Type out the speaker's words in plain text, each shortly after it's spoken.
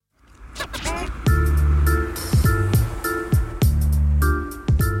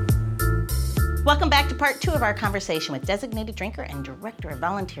Welcome back to part 2 of our conversation with designated drinker and director of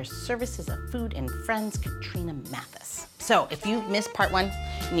volunteer services of Food and Friends, Katrina Mathis. So if you've missed part 1,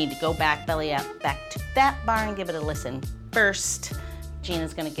 you need to go back, belly up, back to that bar and give it a listen. First,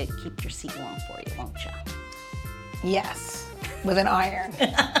 Gina's gonna keep your seat warm for you, won't you? Yes, with an iron.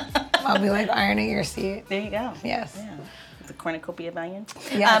 I'll be like ironing your seat. There you go. Yes. Yeah. The cornucopia of onion.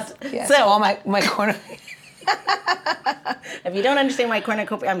 Yes. Yes. So all my cornucopia. If you don't understand why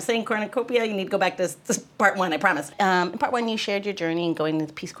I'm saying cornucopia, you need to go back to part 1, I promise. In part 1, you shared your journey in going to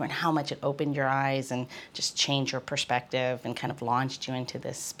the Peace Corps and how much it opened your eyes and just changed your perspective and kind of launched you into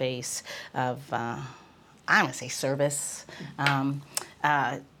this space of, I'm going to say service.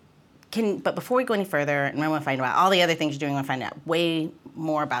 But before we go any further, and I want to find out all the other things you're doing, I want to find out way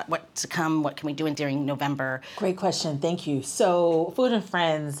more about what's to come, what can we do during November. Great question, thank you. So Food and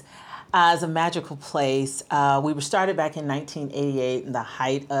Friends is a magical place. We were started back in 1988 in the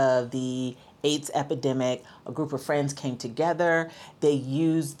height of the AIDS epidemic. A group of friends came together. They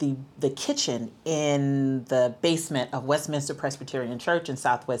used the kitchen in the basement of Westminster Presbyterian Church in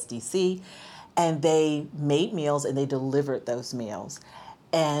Southwest DC, and they made meals and they delivered those meals.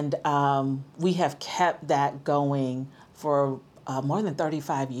 And we have kept that going for more than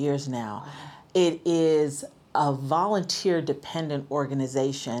 35 years now. It is a volunteer-dependent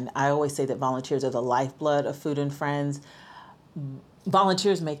organization. I always say that volunteers are the lifeblood of Food and Friends.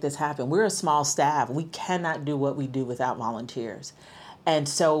 Volunteers make this happen. We're a small staff. We cannot do what we do without volunteers. And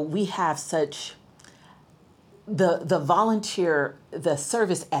so we have such the volunteer, the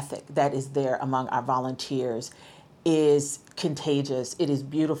service ethic that is there among our volunteers is contagious. It is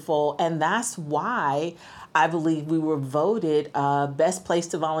beautiful. And that's why I believe we were voted best place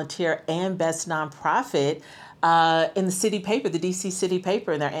to volunteer and best nonprofit in the city paper, the DC City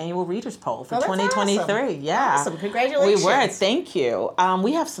paper, in their annual readers poll for 2023. Awesome. Yeah. Awesome. Congratulations. We were. Thank you.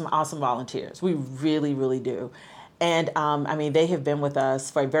 We have some awesome volunteers. We really, really do. And they have been with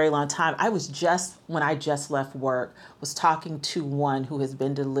us for a very long time. When I just left work, was talking to one who has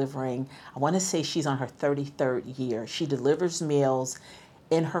been delivering, I want to say she's on her 33rd year. She delivers meals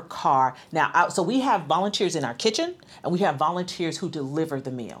in her car. Now, so we have volunteers in our kitchen, and we have volunteers who deliver the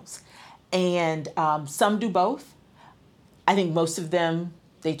meals. And some do both. I think most of them,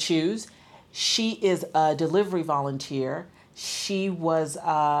 they choose. She is a delivery volunteer. She was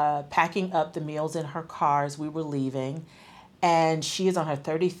packing up the meals in her car as we were leaving, and she is on her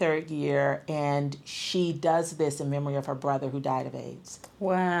 33rd year, and she does this in memory of her brother who died of AIDS.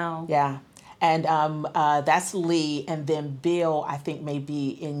 Wow. Yeah. And that's Lee, and then Bill, I think, may be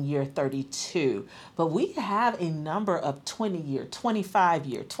in year 32. But we have a number of 20-year,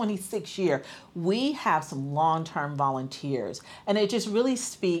 25-year, 26-year. We have some long-term volunteers, and it just really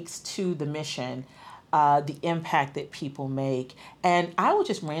speaks to the mission, the impact that people make. And I will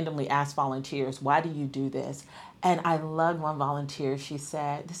just randomly ask volunteers, why do you do this? And I loved one volunteer. She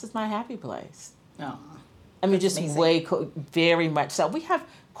said, this is my happy place. Oh, I mean, just amazing. Very much so. We have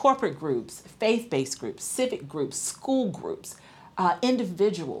corporate groups, faith-based groups, civic groups, school groups,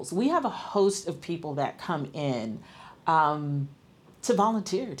 individuals. We have a host of people that come in to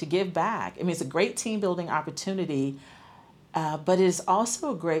volunteer, to give back. I mean, it's a great team building opportunity, but it is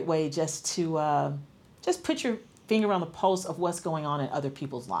also a great way just to just put your finger on the pulse of what's going on in other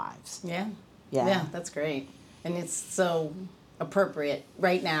people's lives. Yeah, that's great. And it's so appropriate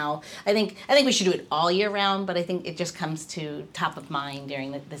right now. I think we should do it all year round, but I think it just comes to top of mind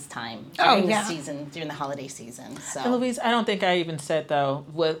during this time, during the season, during the holiday season. So, and Louise, I don't think I even said, though,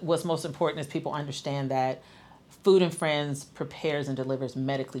 what's most important is people understand that Food and Friends prepares and delivers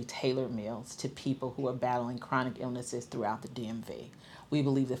medically tailored meals to people who are battling chronic illnesses throughout the DMV. We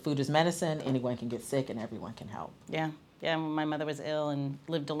believe that food is medicine, anyone can get sick, and everyone can help. Yeah, when my mother was ill and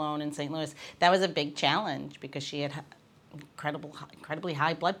lived alone in St. Louis, that was a big challenge because she had incredibly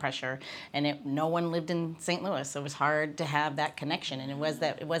high blood pressure, and no one lived in St. Louis, so it was hard to have that connection. And it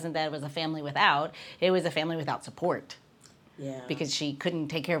wasn't that it was a family without; it was a family without support. Yeah. Because she couldn't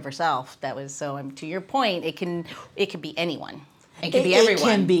take care of herself. That was so. To your point, it can be anyone. It can be everyone.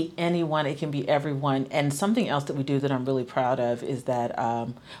 It can be anyone. It can be everyone. And something else that we do that I'm really proud of is that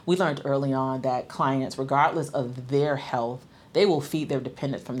we learned early on that clients, regardless of their health, they will feed their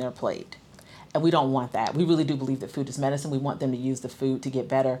dependents from their plate. And we don't want that. We really do believe that food is medicine. We want them to use the food to get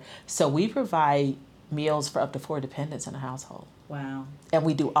better. So we provide meals for up to 4 dependents in a household. Wow. And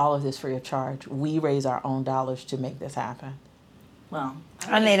we do all of this free of charge. We raise our own dollars to make this happen. Well,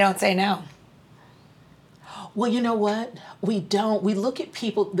 and they don't say no. Well, you know what? We don't. We look at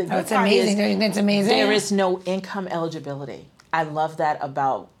people. It's amazing. It's amazing. There is no income eligibility. I love that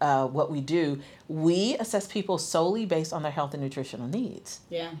about what we do. We assess people solely based on their health and nutritional needs.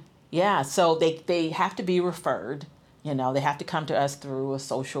 Yeah. Yeah, so they have to be referred. You know, they have to come to us through a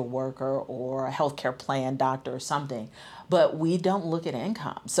social worker or a healthcare plan doctor or something. But we don't look at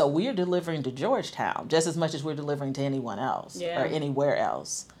income. So we are delivering to Georgetown just as much as we're delivering to anyone else or anywhere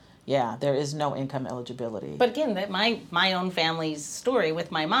else. Yeah, there is no income eligibility. But again, that my own family's story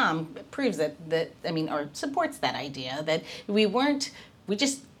with my mom proves that or supports that idea that we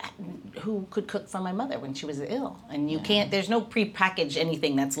just who could cook for my mother when she was ill, and you can't. There's no prepackaged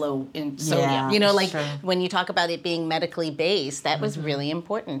anything that's low in sodium. When you talk about it being medically based, that was really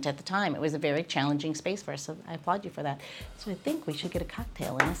important at the time. It was a very challenging space for us. So I applaud you for that. So I think we should get a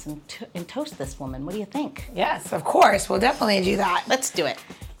cocktail in this and toast this woman. What do you think? Yes, of course. We'll definitely do that. Let's do it.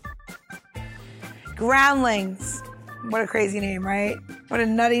 Groundlings. What a crazy name, right? What a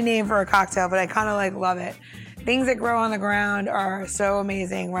nutty name for a cocktail, but I kind of love it. Things that grow on the ground are so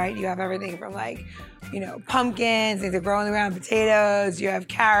amazing, right? You have everything from pumpkins, things that grow on the ground, potatoes, you have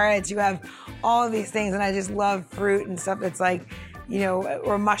carrots, you have all of these things. And I just love fruit and stuff that's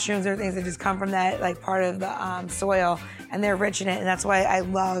or mushrooms or things that just come from that part of the soil, and they're rich in it. And that's why I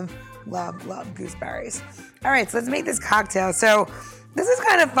love gooseberries. All right, so let's make this cocktail. So this is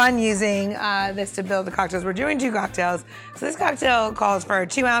kind of fun using this to build the cocktails. We're doing 2 cocktails. So this cocktail calls for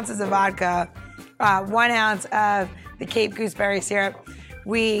 2 ounces of vodka, 1 ounce of the Cape gooseberry syrup.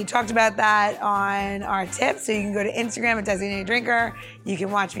 We talked about that on our tips, so you can go to Instagram at Designated Drinker. You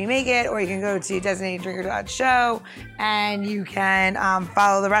can watch me make it, or you can go to designateddrinker.show and you can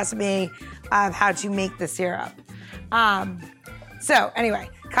follow the recipe of how to make the syrup. So anyway,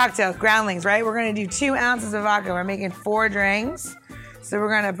 cocktails, groundlings, right? We're gonna do 2 ounces of vodka. We're making 4 drinks. So we're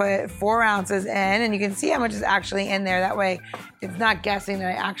gonna put 4 ounces in, and you can see how much is actually in there. That way, it's not guessing that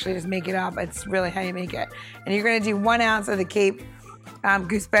I actually just make it up. It's really how you make it. And you're gonna do 1 ounce of the Cape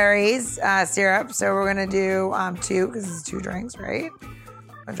gooseberries syrup. So we're gonna do 2, because it's 2 drinks, right?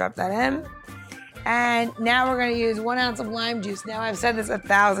 I'll drop that in. And now we're gonna use 1 ounce of lime juice. Now I've said this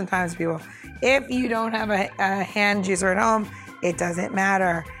 1,000 times to people. If you don't have a hand juicer at home, it doesn't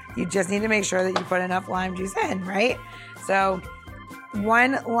matter. You just need to make sure that you put enough lime juice in, right? So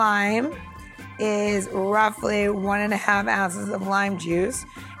 1 lime is roughly 1.5 ounces of lime juice.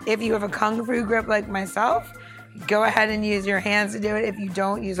 If you have a kung fu grip like myself, go ahead and use your hands to do it. If you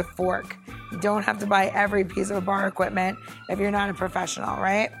don't, use a fork. You don't have to buy every piece of bar equipment if you're not a professional,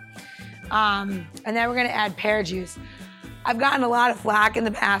 right? And then we're gonna add pear juice. I've gotten a lot of flack in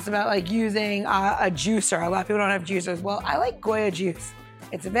the past about using a juicer. A lot of people don't have juicers. Well, I like Goya juice.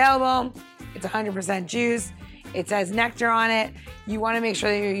 It's available, it's 100% juice. It says nectar on it. You wanna make sure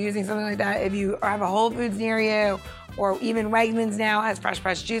that you're using something like that. If you have a Whole Foods near you, or even Wegmans now has fresh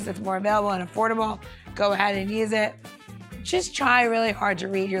pressed juice that's more available and affordable, go ahead and use it. Just try really hard to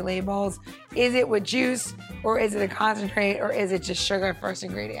read your labels. Is it with juice, or is it a concentrate, or is it just sugar first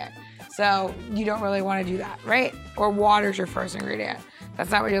ingredient? So you don't really wanna do that, right? Or water's your first ingredient.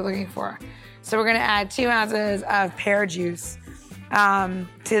 That's not what you're looking for. So we're gonna add 2 ounces of pear juice to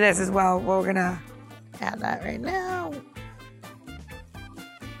this as well. We're gonna add that right now.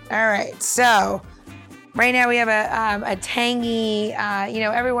 All right, so right now we have a tangy,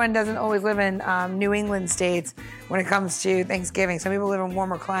 everyone doesn't always live in New England states when it comes to Thanksgiving. Some people live in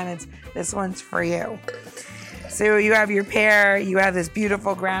warmer climates. This one's for you. So you have your pear, you have this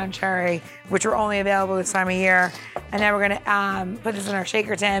beautiful ground cherry, which are only available this time of year. And now we're gonna put this in our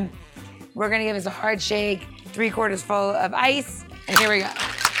shaker tin. We're gonna give this a hard shake, 3/4 full of ice, and here we go.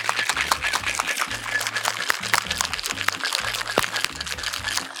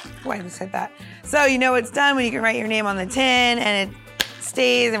 Why did I say that? So you know it's done when you can write your name on the tin and it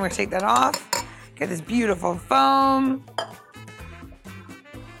stays, and we're gonna take that off. Get this beautiful foam.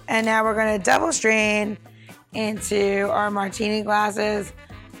 And now we're gonna double strain into our martini glasses,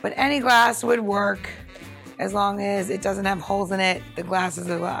 but any glass would work as long as it doesn't have holes in it. The glass is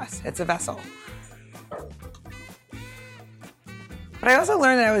a glass, it's a vessel. But I also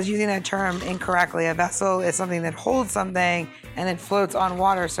learned that I was using that term incorrectly. A vessel is something that holds something and then floats on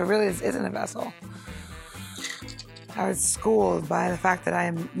water, so really this isn't a vessel. I was schooled by the fact that I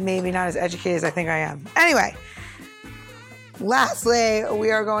am maybe not as educated as I think I am. Anyway, lastly,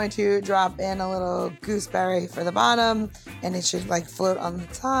 we are going to drop in a little gooseberry for the bottom, and it should float on the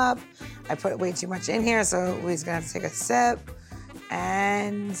top. I put way too much in here, so we're gonna have to take a sip,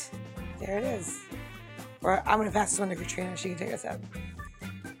 and there it is. Or I'm gonna pass this one to Katrina, she can take a sip.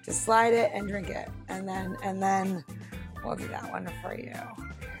 Just slide it and drink it, and then we'll do that one for you.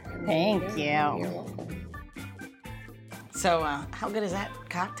 Thank you. So, how good is that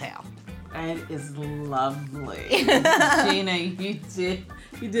cocktail? It is lovely. Gina, you did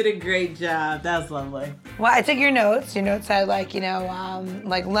You did a great job. That was lovely. Well, I took your notes. Your notes had like,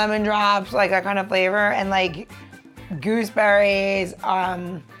 like lemon drops, like that kind of flavor, and like gooseberries,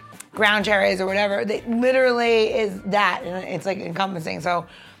 ground cherries or whatever. It literally is that, and it's like encompassing. So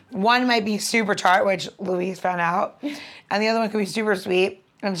one might be super tart, which Louise found out, and the other one could be super sweet.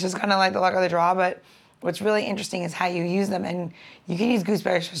 And it's just kind of like the luck of the draw, but what's really interesting is how you use them. And you can use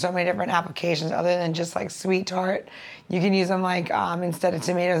gooseberries for so many different applications other than just like sweet tart. You can use them like instead of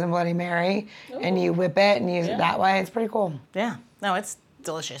tomatoes and Bloody Mary, and you whip it and use it that way. It's pretty cool. Yeah. No, it's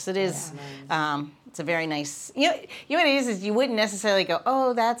delicious. It is. It's a very nice. You know what it is you wouldn't necessarily go,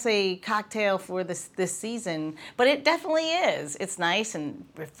 oh, that's a cocktail for this season, but it definitely is. It's nice and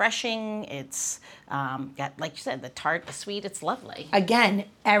refreshing. It's got, like you said, the tart, the sweet. It's lovely. Again,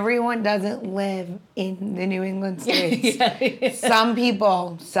 everyone doesn't live in the New England states. Some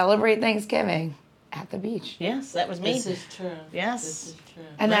people celebrate Thanksgiving at the beach. Yes, that was me. This is true. Yes. This is true.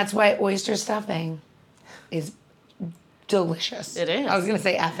 And that's why oyster stuffing is delicious. It is. I was going to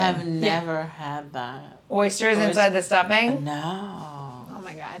say effing. I've never had that. Oysters inside the stuffing? No. Oh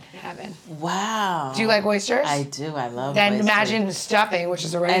my God, heaven. Wow. Do you like oysters? I do. I love Then oysters. imagine stuffing, which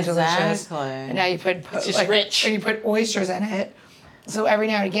is already delicious. Exactly. And now you put It's just rich. And you put oysters in it. So every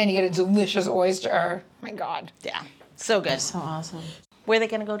now and again you get a delicious oyster. Oh my God. Yeah. So good. So awesome. Where are they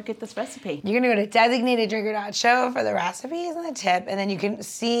going to go to get this recipe? You're going to go to designateddrinker.show for the recipes and the tip, and then you can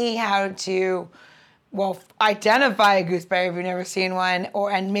see how to, identify a gooseberry if you've never seen one,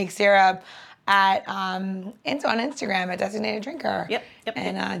 and make syrup at on Instagram at Designated Drinker. Yep.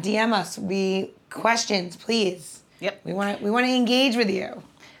 And DM us. Questions, please. Yep. We want to engage with you.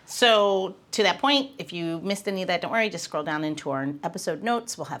 So to that point, if you missed any of that, don't worry, just scroll down into our episode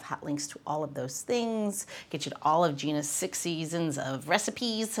notes. We'll have hot links to all of those things, get you to all of Gina's 6 seasons of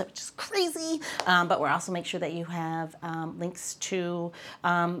recipes, which is crazy. But we'll also make sure that you have links to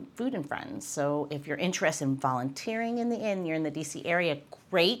Food and Friends. So if you're interested in volunteering in the inn, you're in the DC area,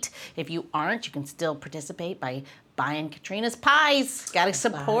 great. If you aren't, you can still participate by buying Katrina's pies. Gotta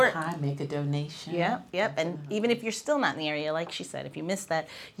support. Buy a pie, make a donation. Yep. And even if you're still not in the area, like she said, if you missed that,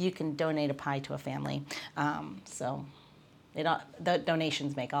 you can donate a pie to a family. So the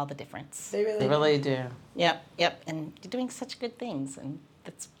donations make all the difference. They They really do. Yep. And you're doing such good things, and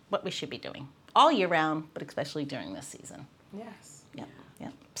that's what we should be doing all year round, but especially during this season. Yes.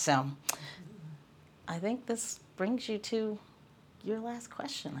 Yep. So I think this brings you to your last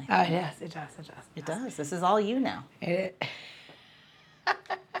question. I think. Oh, it does. It does. This is all you now. Okay.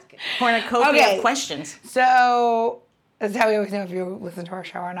 Cornucopia of questions. So that's how we always know if you listen to our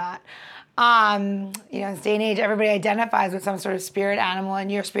show or not. In this day and age, everybody identifies with some sort of spirit animal,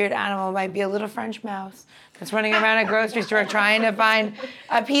 and your spirit animal might be a little French mouse that's running around a grocery store trying to find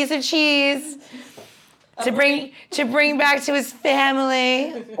a piece of cheese to bring back to his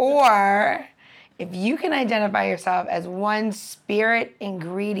family. Or if you can identify yourself as one spirit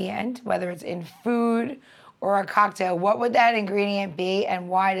ingredient, whether it's in food or a cocktail, what would that ingredient be, and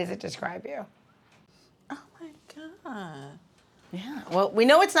why does it describe you? Oh my God. Yeah. Well, we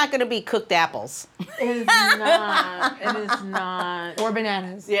know it's not going to be cooked apples. It is not. It is not. Or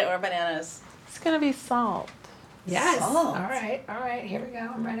bananas. Yeah, or bananas. It's going to be salt. Yes. Salt. All right. Here we go.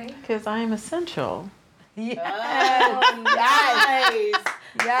 I'm ready. Because I am essential. Yes. Nice.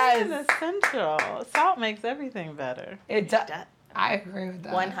 Yes. It's essential. Salt makes everything better. It does. I agree with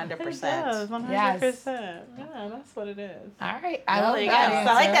that. 100%. It does, 100%. Yes. Yeah, that's what it is. All right. I Well, love there you that go. answer.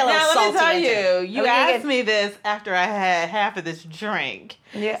 I like that little Now, let me salty tell answer. you, you we can asked me this after I had half of this drink.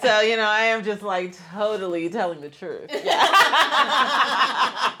 Yeah. So, I am just like totally telling the truth.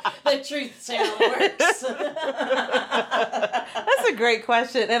 The truth serum works. That's a great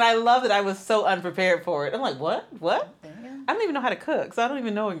question. And I love that I was so unprepared for it. I'm like, what? There you go. I don't even know how to cook, so I don't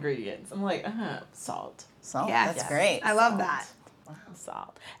even know ingredients. I'm like, salt. Salt. Yes. That's great. I love that.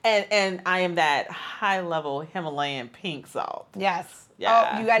 Salt. And I am that high level Himalayan pink salt. Yes.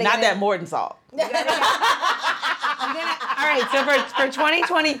 Yeah. Oh, you gotta Not get that it. Morton salt. All right. So for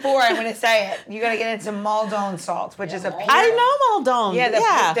 2024, I'm gonna say it. You gotta get into Maldon salt, which is a I know Maldon.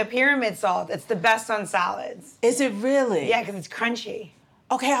 Yeah, the pyramid salt. It's the best on salads. Is it really? Yeah, because it's crunchy.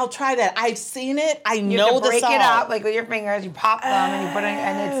 Okay, I'll try that. I've seen it. I You know have to the break salt. it up like with your fingers. You pop them and you put it,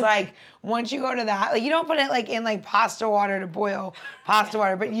 and it's like once you go to that, like you don't put it like in like pasta water to boil pasta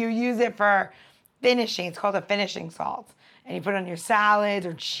water, but you use it for finishing. It's called a finishing salt, and you put it on your salads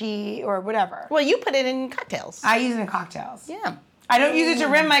or cheese or whatever. Well, you put it in cocktails. I use it in cocktails. Yeah. I don't use it to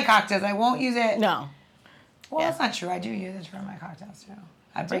rim my cocktails. I won't use it. No. Well, that's not true. I do use it to rim my cocktails too.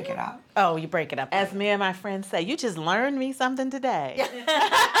 I break it up. Oh, you break it up. As me and my friends say, you just learned me something today.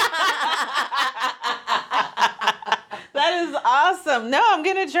 That That is awesome. No, I'm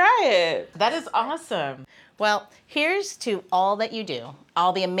going to try it. That is awesome. Well, here's to all that you do,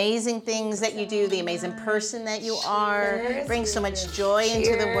 all the amazing things that you do, the amazing person that you are, bring so much joy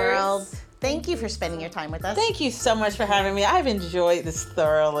into the world. Thank you for spending your time with us. Thank you so much for having me. I've enjoyed this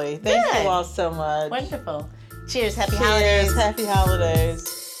thoroughly. Thank you all so much. Wonderful. Cheers. Happy holidays. Happy holidays.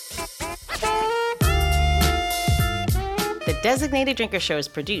 The Designated Drinker Show is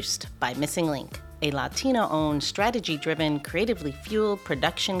produced by Missing Link, a Latino-owned, strategy-driven, creatively fueled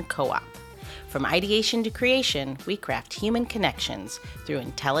production co-op. From ideation to creation, we craft human connections through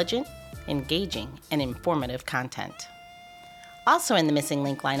intelligent, engaging, and informative content. Also in the Missing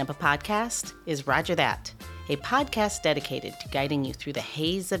Link lineup of podcasts is Roger That, a podcast dedicated to guiding you through the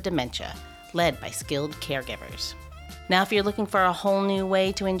haze of dementia, led by skilled caregivers. Now, if you're looking for a whole new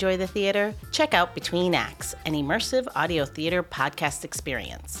way to enjoy the theater, check out Between Acts, an immersive audio theater podcast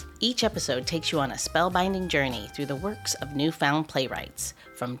experience. Each episode takes you on a spellbinding journey through the works of newfound playwrights,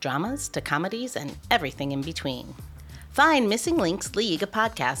 from dramas to comedies and everything in between. Find Missing Link's League of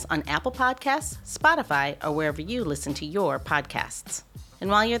Podcasts on Apple Podcasts, Spotify, or wherever you listen to your podcasts. And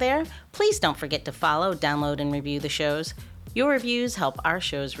while you're there, please don't forget to follow, download, and review the shows. Your reviews help our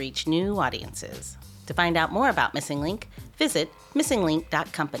shows reach new audiences. To find out more about Missing Link, visit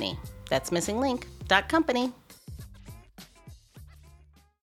missinglink.company. That's missinglink.company.